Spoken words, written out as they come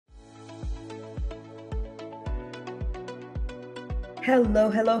Hello,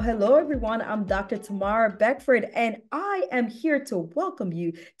 hello, hello, everyone. I'm Dr. Tamara Beckford, and I am here to welcome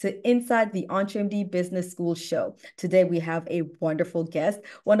you to Inside the EntreMD Business School show. Today, we have a wonderful guest,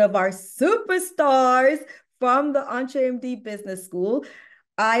 one of our superstars from the EntreMD Business School.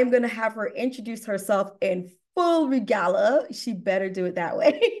 I am going to have her introduce herself in full regala. She better do it that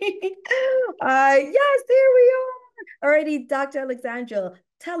way. Yes, here we are. Alrighty, Dr. Alexandra,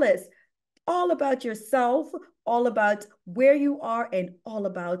 tell us all about yourself, all about where you are, and all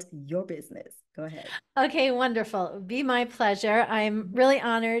about your business. Go ahead. Okay, wonderful. It would be my pleasure. I'm really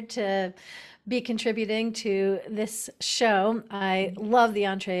honored to be contributing to this show. I love the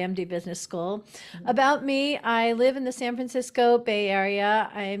EntreMD Business School. About me, I live in the San Francisco Bay Area.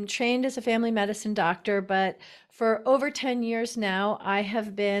 I'm trained as a family medicine doctor, but for over 10 years now, I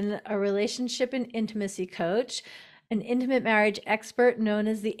have been a relationship and intimacy coach, an intimate marriage expert known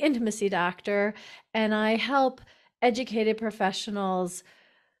as the intimacy doctor, and I help educated professionals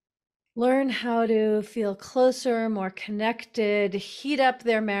learn how to feel closer, more connected, heat up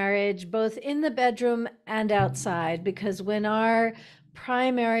their marriage, both in the bedroom and outside. Because when our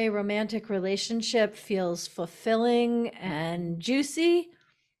primary romantic relationship feels fulfilling and juicy,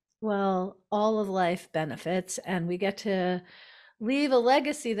 well, all of life benefits, and we get to leave a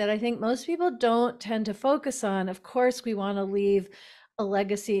legacy that I think most people don't tend to focus on. Of course, we want to leave a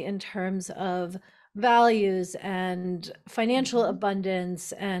legacy in terms of values and financial Mhm.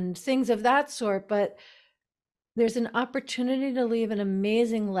 abundance and things of that sort, but there's an opportunity to leave an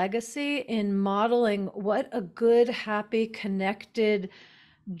amazing legacy in modeling what a good, happy, connected,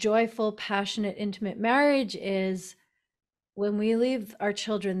 joyful, passionate, intimate marriage is. When we leave our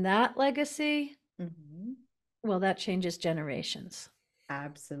children that legacy, Mhm. well, that changes generations.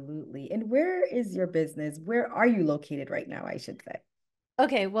 Absolutely. And where is your business? Where are you located right now, I should say?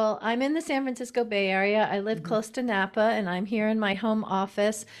 Okay, well, I'm in the San Francisco Bay Area. I live Mhm. close to Napa and I'm here in my home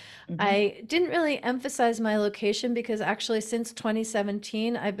office. Mhm. I didn't really emphasize my location because actually, since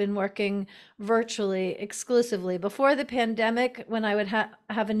 2017, I've been working virtually exclusively. Before the pandemic, when I would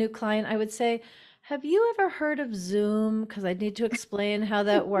have a new client, I would say, have you ever heard of Zoom? Because I need to explain how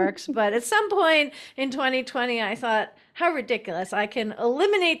that works. But at some point in 2020, I thought, how ridiculous. I can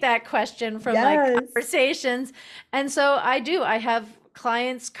eliminate that question from my Yes. conversations. And so I do. I have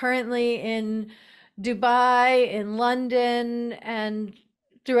clients currently in Dubai, in London, and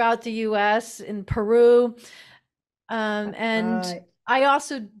throughout the US, in Peru. And Uh, I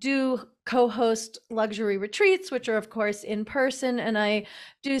also do co host luxury retreats, which are, of course, in person. And I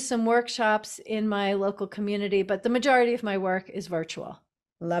do some workshops in my local community, but the majority of my work is virtual.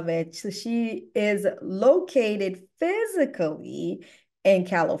 Love it. So she is located physically in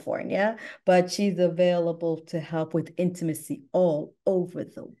California, but she's available to help with intimacy all over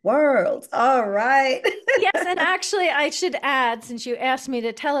the world. All right. Yes, and actually, I should add, since you asked me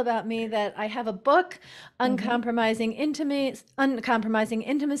to tell about me, that I have a book, Mhm. Uncompromising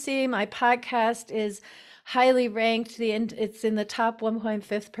Intimacy. My podcast is highly ranked. It's in the top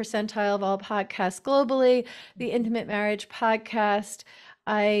 1.5th percentile of all podcasts globally. The Intimate Marriage Podcast.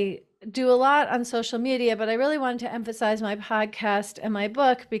 I do a lot on social media, but I really wanted to emphasize my podcast and my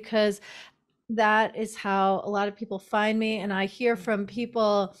book because that is how a lot of people find me. And I hear from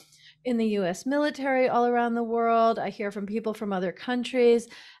people in the US military all around the world. I hear from people from other countries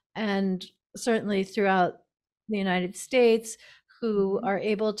and certainly throughout the United States who Mhm. are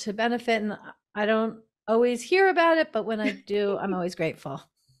able to benefit. And I don't always hear about it, but when I do, I'm always grateful.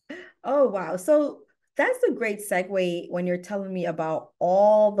 Oh, wow. So that's a great segue when you're telling me about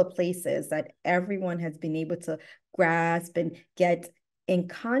all the places that everyone has been able to grasp and get in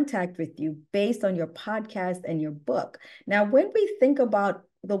contact with you based on your podcast and your book. Now, when we think about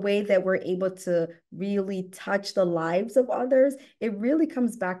the way that we're able to really touch the lives of others, it really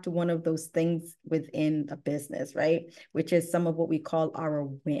comes back to one of those things within a business, right? Which is some of what we call our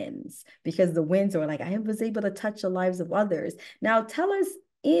wins, because the wins are like, I was able to touch the lives of others. Now, tell us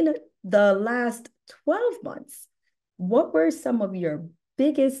in the last 12 months, what were some of your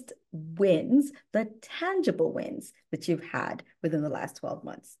biggest wins, the tangible wins that you've had within the last 12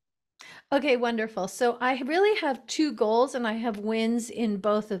 months? Okay, wonderful. So I really have two goals and I have wins in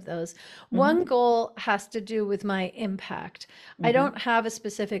both of those. One Mm-hmm. goal has to do with my impact. I Mm-hmm. don't have a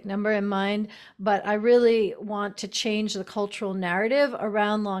specific number in mind, but I really want to change the cultural narrative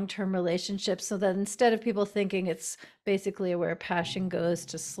around long-term relationships so that instead of people thinking it's basically where passion goes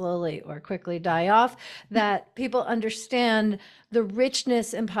to slowly or quickly die off, that people understand the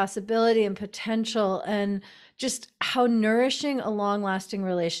richness and possibility and potential and just how nourishing a long-lasting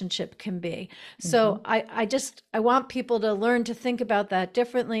relationship can be. Mm-hmm. So I want people to learn to think about that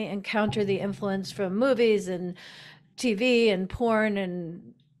differently and counter the influence from movies and TV and porn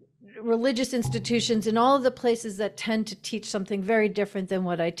and religious institutions and all of the places that tend to teach something very different than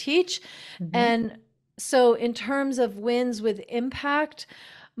what I teach. Mm-hmm. And so, in terms of wins with impact,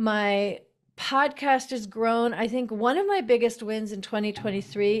 my podcast has grown. I think one of my biggest wins in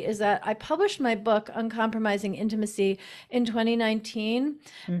 2023 is that I published my book, Uncompromising Intimacy, in 2019.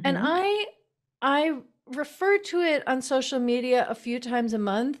 And Mm-hmm. I refer to it on social media a few times a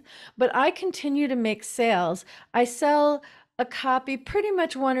month, but I continue to make sales. I sell a copy pretty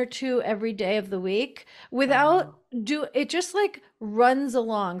much one or two every day of the week without Wow. do it, just like runs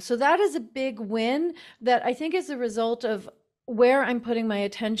along. So that is a big win that I think is the result of where I'm putting my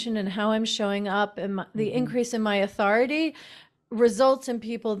attention and how I'm showing up, and the Mm-hmm. increase in my authority results in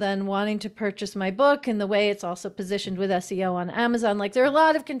people then wanting to purchase my book, and the way it's also positioned with SEO on Amazon. Like, there are a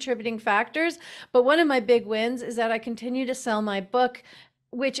lot of contributing factors, but one of my big wins is that I continue to sell my book,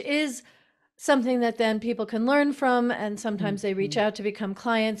 which is something that then people can learn from, and sometimes they reach Mm-hmm. out to become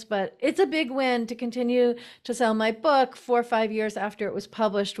clients. But it's a big win to continue to sell my book 4 or 5 years after it was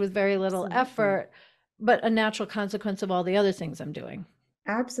published with very little Absolutely. effort, but a natural consequence of all the other things I'm doing.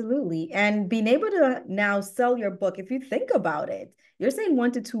 Absolutely. And being able to now sell your book, if you think about it, you're saying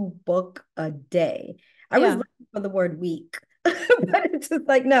 1 to 2 book a day. I was Yeah. looking for the word week, but it's just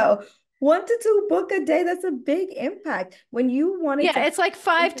like, no, 1 to 2 book a day, that's a big impact. When you wanted Yeah, to it's like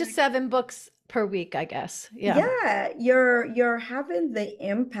five to impact, seven books per week, I guess. Yeah. yeah, you're having the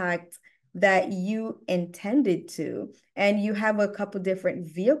impact that you intended to, and you have a couple different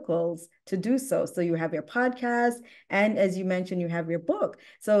vehicles to do so. So you have your podcast, and as you mentioned, you have your book.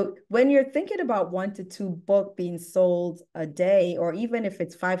 So when you're thinking about 1 to 2 book being sold a day, or even if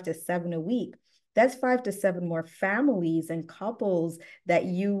it's 5 to 7 a week, that's 5 to 7 more families and couples that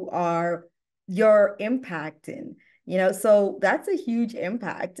you're impacting. So that's a huge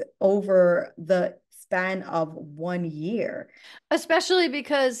impact over the span of 1 year. Especially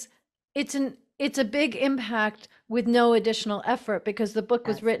because it's a big impact with no additional effort, because the book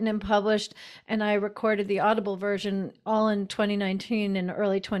was That's written and published and I recorded the Audible version all in 2019 and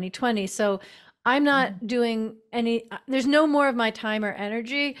early 2020. So I'm not doing any, there's no more of my time or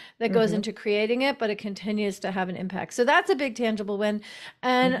energy that goes mm-hmm, into creating it, but it continues to have an impact. So that's a big tangible win.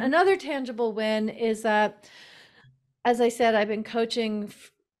 And mm-hmm, another tangible win is that, as I said, I've been coaching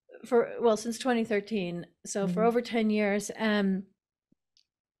for, well, since 2013, so for mm-hmm, over 10 years. And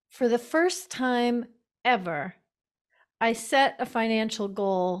for the first time ever, I set a financial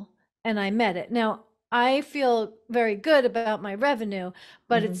goal and I met it. Now, I feel very good about my revenue,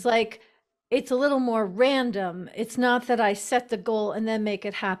 but mm-hmm, it's like, it's a little more random. It's not that I set the goal and then make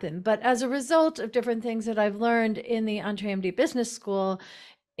it happen. But as a result of different things that I've learned in the EntreMD Business School,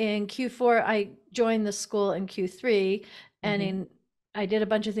 in Q4, I joined the school in Q3, and mm-hmm. in I did a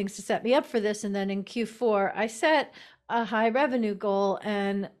bunch of things to set me up for this. And then in Q4, I set a high revenue goal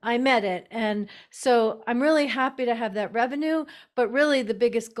and I met it. And so I'm really happy to have that revenue. But really, the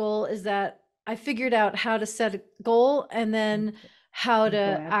biggest goal is that I figured out how to set a goal and then how And go to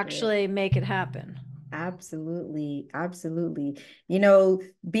after it. actually make it happen. Absolutely, absolutely.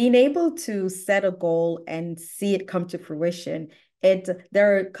 Being able to set a goal and see it come to fruition,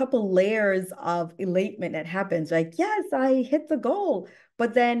 there are a couple layers of elatement that happens. Like, yes, I hit the goal,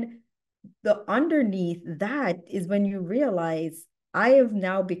 but then the underneath that is when you realize I have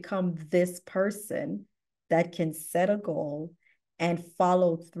now become this person that can set a goal and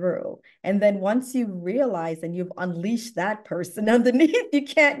follow through. And then once you realize and you've unleashed that person underneath, you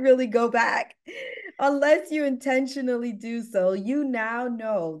can't really go back unless you intentionally do so. You now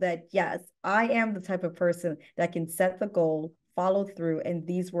know that, yes, I am the type of person that can set the goal, follow through, and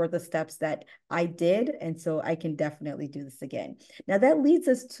these were the steps that I did. And so I can definitely do this again. Now, that leads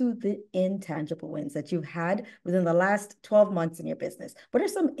us to the intangible wins that you've had within the last 12 months in your business. What are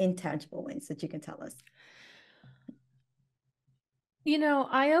some intangible wins that you can tell us?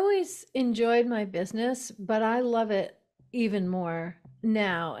 I always enjoyed my business, but I love it even more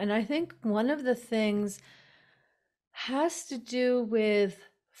now. And I think one of the things has to do with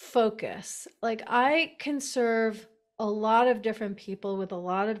focus. Like, I can serve a lot of different people with a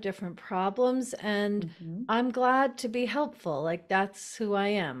lot of different problems, and Mm-hmm. I'm glad to be helpful. Like, that's who I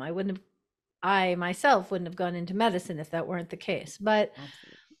am. I myself wouldn't have gone into medicine if that weren't the case. But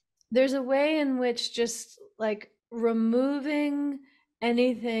Absolutely. there's a way in which just like removing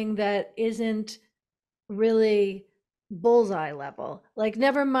anything that isn't really bullseye level, like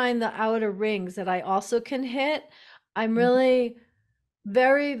never mind the outer rings that I also can hit. I'm Mm-hmm. really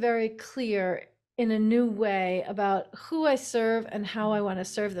very, very clear in a new way about who I serve and how I want to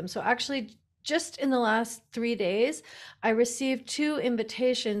serve them. So actually, just in the last 3 days, I received two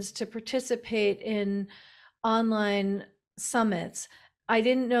invitations to participate in online summits. I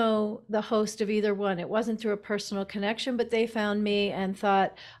didn't know the host of either one. It wasn't through a personal connection, but they found me and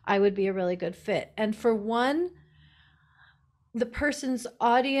thought I would be a really good fit. And for one, the person's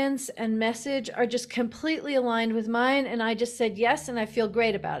audience and message are just completely aligned with mine. And I just said yes, and I feel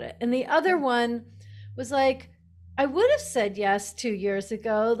great about it. And the other one was like, I would have said yes 2 years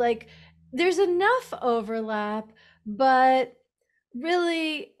ago. Like, there's enough overlap, but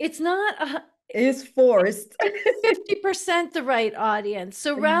really, it's not Is forced. 50% the right audience.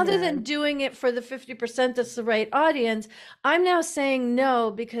 So rather Yes. than doing it for the 50% that's the right audience, I'm now saying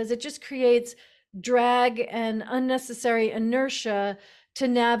no because it just creates drag and unnecessary inertia to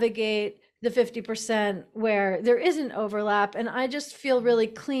navigate the 50% where there isn't overlap. And I just feel really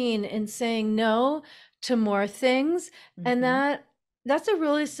clean in saying no to more things. And Hmm. that's a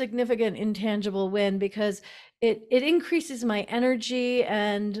really significant intangible win because it increases my energy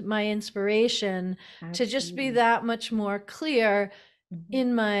and my inspiration to just be Absolutely. that much more clear Mhm.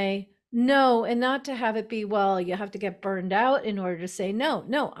 in my no, and not to have it be, well, you have to get burned out in order to say no.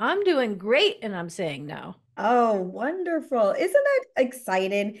 No, I'm doing great and I'm saying no. Oh, wonderful. Isn't that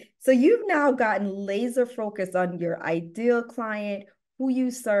exciting? So you've now gotten laser focused on your ideal client, who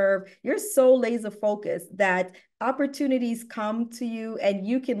you serve. You're so laser focused that opportunities come to you and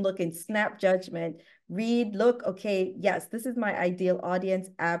you can look and snap judgment, read, look, okay, yes, this is my ideal audience.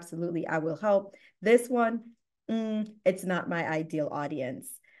 Absolutely, I will help. This one, it's not my ideal audience.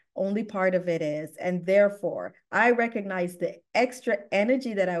 Only part of it is. And therefore, I recognize the extra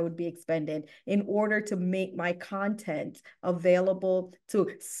energy that I would be expending in order to make my content available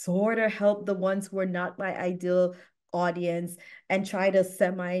to sort of help the ones who are not my ideal audience and try to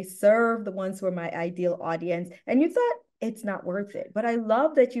semi serve the ones who are my ideal audience. And you thought, it's not worth it. But I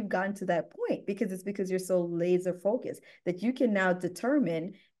love that you've gotten to that point because it's because you're so laser focused that you can now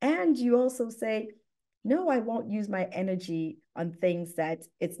determine and you also say, no, I won't use my energy on things that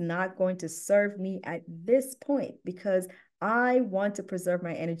it's not going to serve me at this point because I want to preserve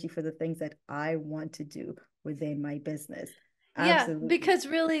my energy for the things that I want to do within my business. Yeah, Absolutely. because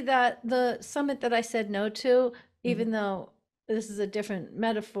really that the summit that I said no to, Mm-hmm. even though this is a different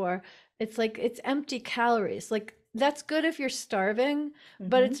metaphor, it's like it's empty calories. Like that's good if you're starving,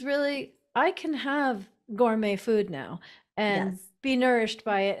 but Mm-hmm. it's really I can have gourmet food now and Yes. be nourished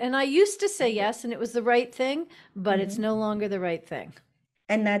by it. And I used to say yes and it was the right thing, but it's Mm-hmm. no longer the right thing.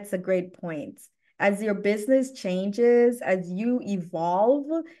 And that's a great point. As your business changes, as you evolve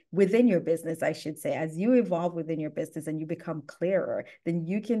within your business, I should say, as you evolve within your business and you become clearer, then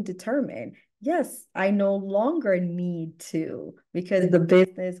you can determine, yes, I no longer need to because the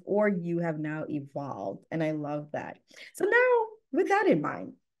business or you have now evolved. And I love that. So now, with that in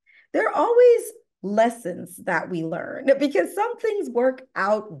mind, there are always lessons that we learn because some things work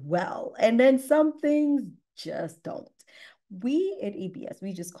out well and then some things just don't. We at EBS,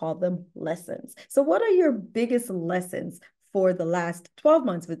 we just call them lessons. So, what are your biggest lessons for the last 12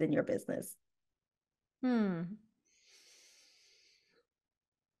 months within your business? Hmm.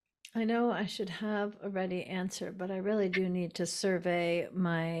 I know I should have a ready answer, but I really do need to survey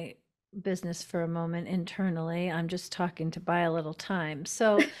my business for a moment internally. I'm just talking to buy a little time.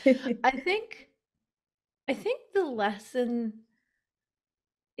 So I think I think the lesson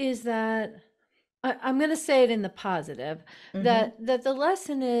is that I'm going to say it in the positive Mm-hmm. that the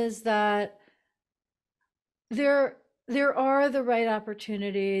lesson is that there there are the right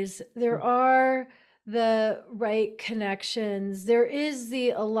opportunities, there are the right connections, there is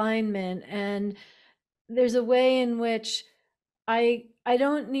the alignment, and there's a way in which I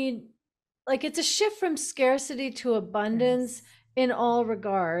don't need like it's a shift from scarcity to abundance Yes. in all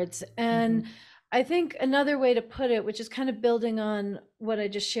regards. And Mm-hmm. I think another way to put it, which is kind of building on what I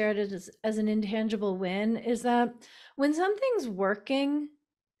just shared as an intangible win, is that when something's working,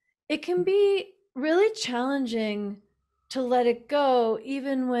 it can be really challenging to let it go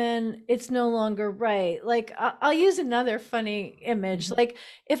even when it's no longer right. Like I'll use another funny image. Mm-hmm. Like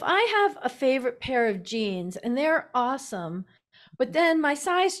if I have a favorite pair of jeans and they're awesome, but then my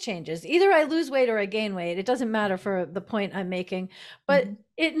size changes. Either I lose weight or I gain weight. It doesn't matter for the point I'm making, Mm-hmm. but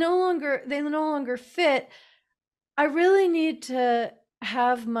they no longer fit. I really need to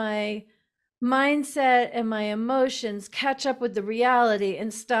have my mindset and my emotions catch up with the reality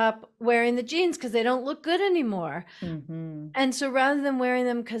and stop wearing the jeans because they don't look good anymore. Mm-hmm. And so rather than wearing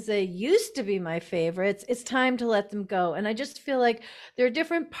them because they used to be my favorites, it's time to let them go. And I just feel like there are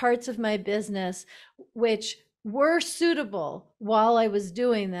different parts of my business which were suitable while I was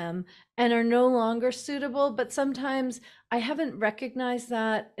doing them and are no longer suitable. But sometimes I haven't recognized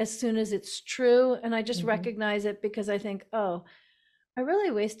that as soon as it's true. And I just Mm-hmm. recognize it because I think, oh, I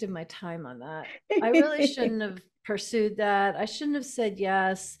really wasted my time on that. I really shouldn't have pursued that. I shouldn't have said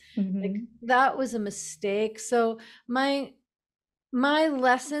yes. Like Hmm. that was a mistake. So my my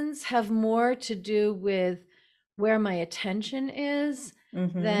lessons have more to do with where my attention is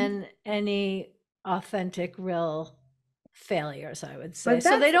Hmm. than any authentic, real failures, I would say. But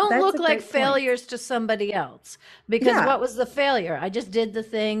So they don't that's look a like great point. failures to somebody else because Yeah. what was the failure? I just did the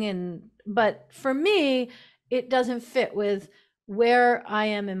thing but for me, it doesn't fit with where I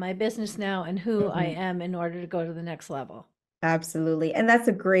am in my business now and who I Hmm. am in order to go to the next level. Absolutely. And that's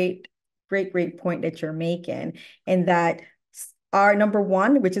a great point that you're making. And that are number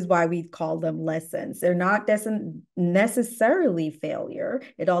one, which is why we call them lessons. They're not necessarily failure.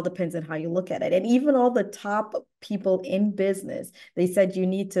 It all depends on how you look at it. And even all the top people in business, they said you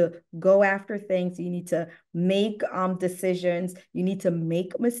need to go after things, you need to make decisions, you need to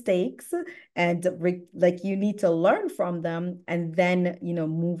make mistakes, and like you need to learn from them and then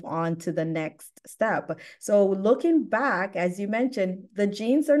move on to the next step. So looking back, as you mentioned, the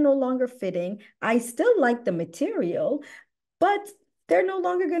jeans are no longer fitting. I still like the material, but they're no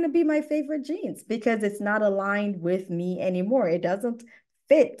longer going to be my favorite jeans because it's not aligned with me anymore. It doesn't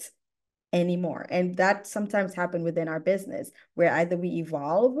fit anymore. And that sometimes happen within our business where either we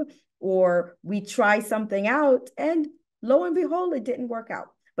evolve or we try something out and lo and behold, it didn't work out.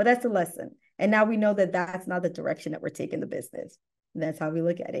 But that's a lesson. And now we know that that's not the direction that we're taking the business. And that's how we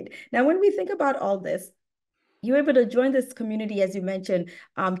look at it. Now, when we think about all this, you were able to join this community, as you mentioned,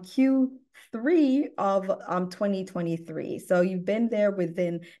 Q3 of 2023. So you've been there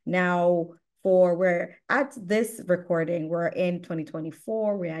within now we're at this recording, we're in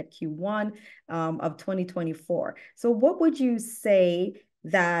 2024, we're at Q1 of 2024. So what would you say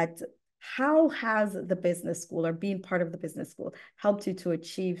that how has the business school or being part of the business school helped you to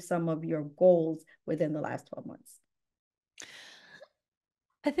achieve some of your goals within the last 12 months?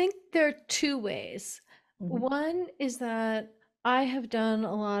 I think there are two ways. Mm-hmm. One is that I have done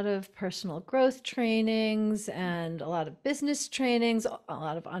a lot of personal growth trainings and a lot of business trainings, a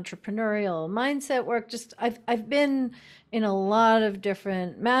lot of entrepreneurial mindset work. Just I've been in a lot of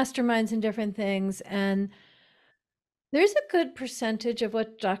different masterminds and different things, and there's a good percentage of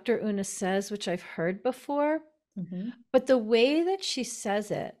what Dr. Una says, which I've heard before. Mm-hmm. But the way that she says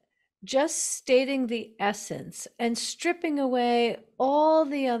it, just stating the essence and stripping away all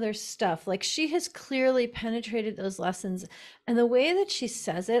the other stuff, like she has clearly penetrated those lessons. And the way that she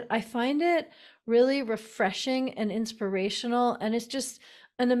says it, I find it really refreshing and inspirational. And it's just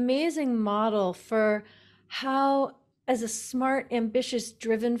an amazing model for how, as a smart, ambitious,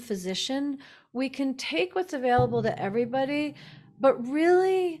 driven physician, we can take what's available to everybody, but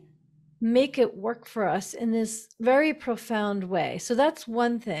really make it work for us in this very profound way. So that's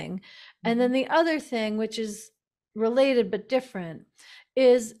one thing. And Mm-hmm. then the other thing, which is related but different,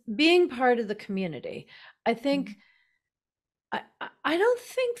 is being part of the community. I think I don't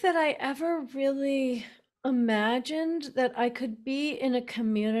think that I ever really imagined that I could be in a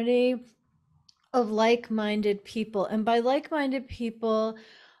community of like-minded people. And by like-minded people,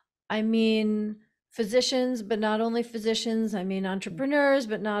 I mean physicians, but not only physicians. I mean entrepreneurs,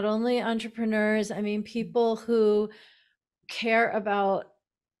 but not only entrepreneurs. I mean people who care about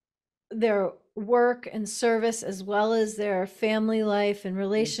their work and service as well as their family life and Mm-hmm.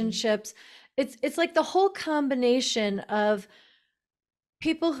 relationships. It's like the whole combination of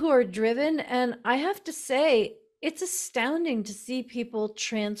people who are driven, and I have to say it's astounding to see people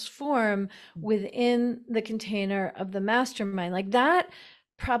transform within the container of the mastermind. Like that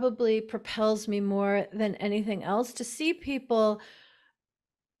probably propels me more than anything else to see people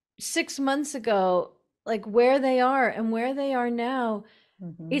 6 months ago, like where they are and where they are now.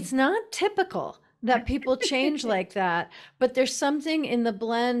 Mm-hmm. It's not typical that people change like that, but there's something in the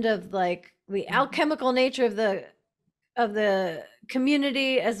blend of like the alchemical nature of the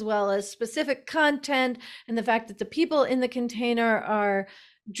community as well as specific content, and the fact that the people in the container are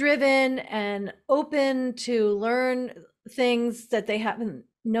driven and open to learn things that they haven't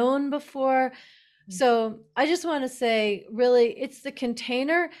known before. So I just want to say, really, it's the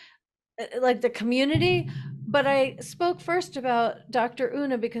container, like the community. But I spoke first about Dr.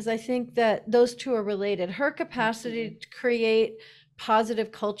 Una because I think that those two are related. Her Absolutely. capacity to create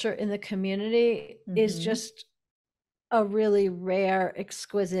positive culture in the community is Mm-hmm. just a really rare,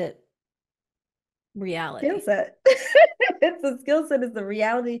 exquisite Skill reality. set. It's a skill set, it's the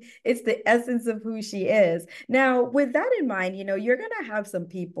reality, it's the essence of who she is. Now, with that in mind, you're gonna have some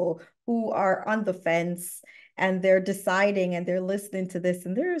people who are on the fence and they're deciding and they're listening to this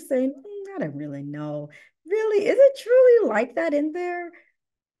and they're saying, I don't really know. Really, is it truly like that in there?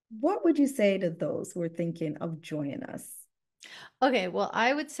 What would you say to those who are thinking of joining us? Okay, well,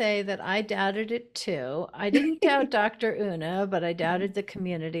 I would say that I doubted it too. I didn't doubt Dr. Una, but I doubted the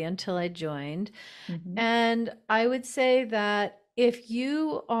community until I joined. Mhm, And I would say that if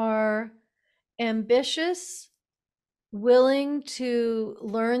you are ambitious, willing to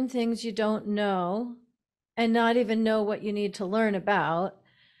learn things you don't know, and not even know what you need to learn about,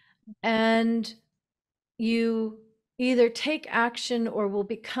 and you either take action or will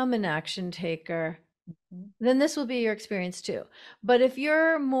become an action taker, mhm, then this will be your experience too. But if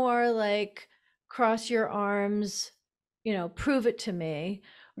you're more like cross your arms, prove it to me,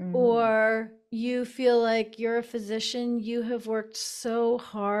 mhm. or you feel like you're a physician, you have worked so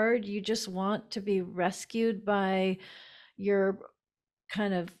hard, you just want to be rescued by your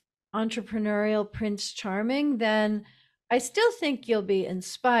kind of entrepreneurial Prince Charming, then I still think you'll be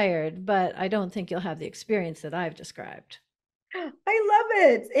inspired, but I don't think you'll have the experience that I've described. I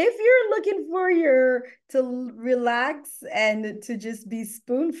love it. If you're looking for your to relax and to just be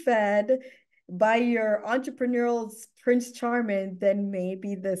spoon-fed by your entrepreneurial Prince Charming, then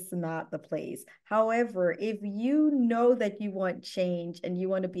maybe this is not the place. However, if you know that you want change and you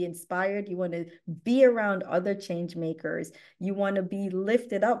want to be inspired, you want to be around other change makers, you want to be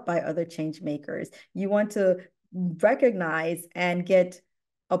lifted up by other change makers, you want to recognize and get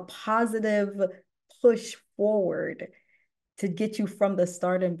a positive push forward to get you from the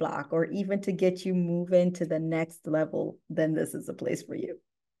starting block or even to get you moving to the next level, then this is a place for you.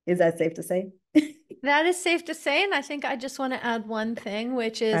 Is that safe to say? That is safe to say. And I think I just want to add one thing,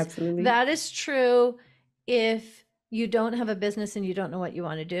 which is Absolutely. that is true if you don't have a business and you don't know what you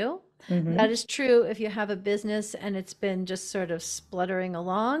want to do. That Mm-hmm. is true if you have a business and it's been just sort of spluttering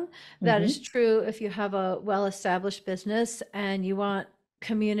along. That is Mm-hmm. true if you have a well-established business and you want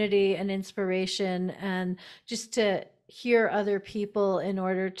community and inspiration and just to hear other people in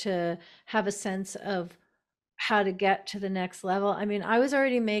order to have a sense of how to get to the next level. I mean, I was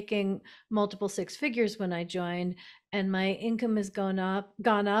already making multiple six figures when I joined, and my income has gone up,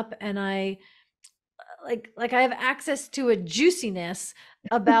 and I like I have access to a juiciness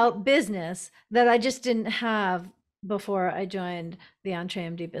about business that I just didn't have before I joined the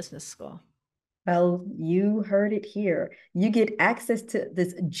EntreMD Business School. Well, you heard it here. You get access to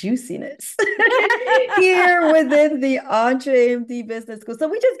this juiciness here within the EntreMD Business School. So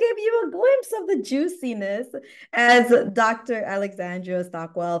we just gave you a glimpse of the juiciness as Dr. Alexandra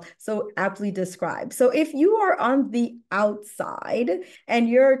Stockwell so aptly described. So if you are on the outside and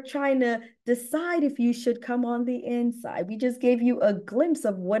you're trying to decide if you should come on the inside, we just gave you a glimpse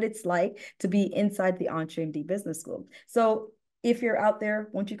of what it's like to be inside the EntreMD Business School. So if you're out there,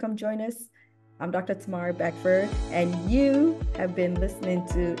 won't you come join us? I'm Dr. Tamara Beckford, and you have been listening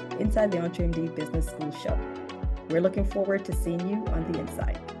to Inside the EntreMD Business School show. We're looking forward to seeing you on the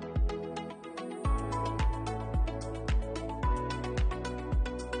inside.